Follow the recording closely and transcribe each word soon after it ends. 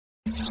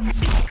Hi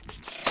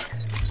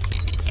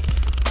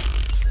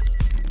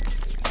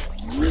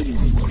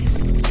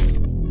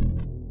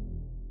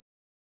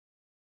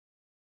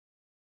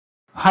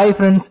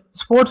friends,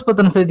 sports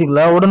பத்தின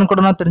செய்திகளை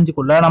உடனுக்குடனா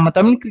தெரிஞ்சுக்கொள்ள நம்ம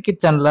தமிழ்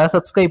கிரிக்கெட் சேனலை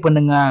சப்ஸ்கிரைப்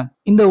பண்ணுங்க.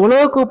 இந்த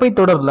உலகக்கோப்பை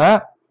தொடர்ல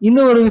இந்த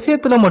ஒரு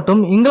விஷயத்துல மட்டும்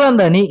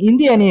இங்கிலாந்து அணி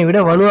இந்திய அணியை விட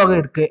வலுவாக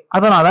இருக்கு.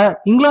 அதனால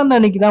இங்கிலாந்து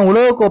அணிக்கு தான்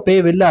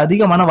உலகக்கோப்பையை வெல்ல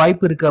அதிகமான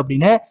வாய்ப்பு இருக்கு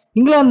அப்படின்னு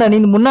இங்கிலாந்து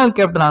அணியின் முன்னாள்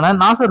கேப்டனான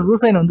நாசர்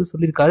ஹுசைன்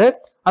சொல்லியிருக்காரு.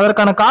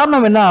 அதற்கான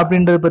காரணம் என்ன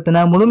அப்படின்றது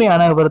பத்தின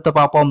முழுமையான விவரத்தை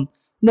பார்ப்போம்.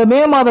 இந்த மே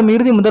மாதம்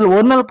இறுதி முதல்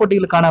ஒருநாள்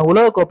போட்டிகளுக்கான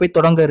உலகக்கோப்பை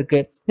தொடங்க இருக்கு.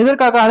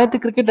 இதற்காக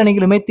அனைத்து கிரிக்கெட்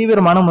அணிகளுமே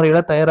தீவிரமான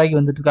முறையில தயாராகி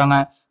வந்துட்டு இருக்காங்க.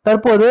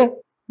 தற்போது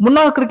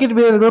முன்னாள் கிரிக்கெட்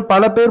வீரர்கள்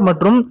பல பேர்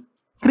மற்றும்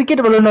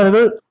கிரிக்கெட்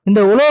வல்லுநர்கள்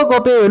இந்த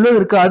உலகக்கோப்பையை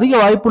வெல்வதற்கு அதிக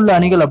வாய்ப்புள்ள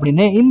அணிகள்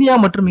அப்படின்னு இந்தியா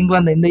மற்றும்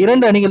இங்கிலாந்து இந்த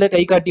இரண்டு அணிகளை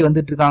கை காட்டி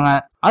வந்துட்டு இருக்காங்க.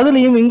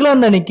 அதுலயும்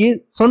இங்கிலாந்து அணிக்கு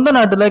சொந்த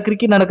நாட்டுல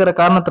கிரிக்கெட் நடக்கிற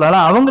காரணத்தினால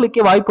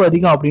அவங்களுக்கே வாய்ப்பு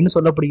அதிகம் அப்படின்னு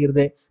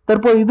சொல்லப்படுகிறது.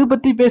 தற்போது இது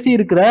பத்தி பேசி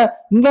இருக்கிற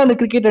இங்கிலாந்து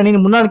கிரிக்கெட்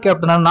அணியின் முன்னாள்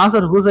கேப்டனான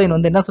நாசர் ஹுசைன்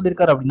என்ன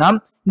சொல்லியிருக்காரு அப்படின்னா,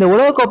 இந்த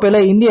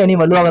உலகக்கோப்பையில இந்திய அணி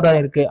வலுவாக தான்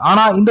இருக்கு.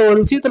 ஆனா இந்த ஒரு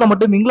விஷயத்துல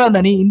மட்டும்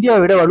இங்கிலாந்து அணி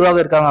இந்தியாவை விட வலுவாக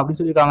இருக்காங்க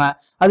அப்படின்னு சொல்லியிருக்காங்க.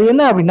 அது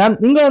என்ன அப்படின்னா,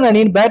 இங்கிலாந்து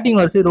அணியின் பேட்டிங்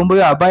வரிசை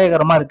ரொம்பவே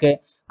அபாயகரமா இருக்கு.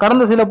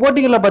 கடந்த சில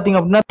போட்டிகள்ல பாத்தீங்க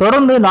அப்படின்னா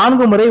தொடர்ந்து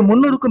 4 முறை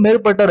 300க்கும்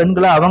மேற்பட்ட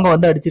ரன்களை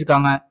அவங்க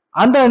அடிச்சிருக்காங்க.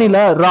 அந்த அணியில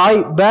Rai,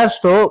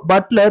 Bairstow,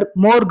 Buttler,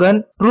 Morgan,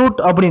 root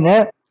அப்படின்னு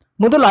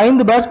முதல்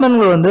 5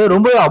 பேட்ஸ்மேன்கள்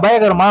ரொம்பவே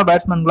அபாயகரமான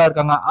பேட்ஸ்மேன்களா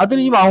இருக்காங்க.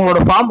 அதுலயும்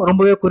அவங்களோட ஃபார்ம்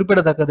ரொம்பவே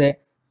குறிப்பிடத்தக்கது.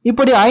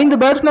 இப்படி 5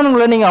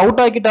 பேட்ஸ்மேன்களை நீங்க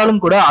அவுட்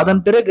ஆக்கிட்டாலும் கூட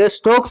அதன் பிறகு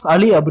ஸ்டோக்ஸ்,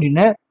 அலி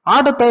அப்படின்னு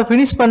ஆட்டத்தை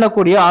பினிஷ்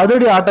பண்ணக்கூடிய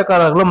அதிரடி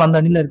ஆட்டக்காரர்களும்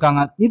அந்த அணியில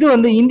இருக்காங்க.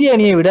 இது இந்திய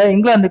அணியை விட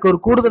இங்கிலாந்துக்கு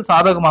ஒரு கூடுதல்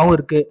சாதகமாகவும்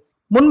இருக்கு.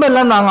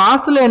 முன்பெல்லாம் நாங்க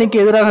ஆஸ்திரேலிய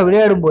அணிக்கு எதிராக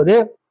விளையாடும் போது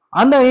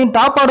அந்த அணியின்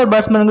டாப் ஆர்டர்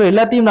பேட்ஸ்மேன்கள்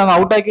எல்லாத்தையும் நாங்க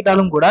அவுட்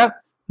ஆக்கிட்டாலும் கூட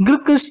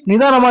கில்கிறிஸ்ட்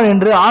நிதானமா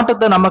நின்று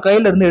ஆட்டத்தை நம்ம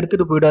கையில இருந்து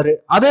எடுத்துட்டு போயிடாரு.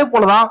 அதே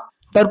போலதான்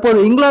தற்போது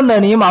இங்கிலாந்து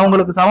அணியும்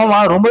அவங்களுக்கு சமமா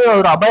ரொம்பவே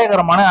ஒரு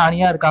அபாயகரமான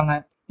அணியா இருக்காங்க.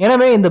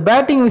 எனவே இந்த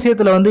பேட்டிங்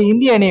விஷயத்துல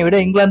இந்திய அணியை விட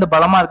இங்கிலாந்து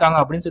பலமா இருக்காங்க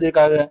அப்படின்னு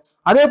சொல்லியிருக்காரு.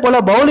 அதே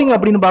போல பவுலிங்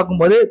அப்படின்னு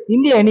பார்க்கும்போது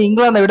இந்திய அணி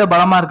இங்கிலாந்தை விட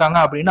பலமா இருக்காங்க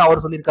அப்படின்னு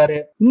அவர் சொல்லியிருக்காரு.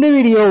 இந்த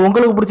வீடியோ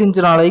உங்களுக்கு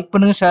பிடிச்சிருந்துச்சுன்னா லைக்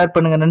பண்ணுங்க, ஷேர்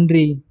பண்ணுங்க.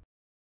 நன்றி.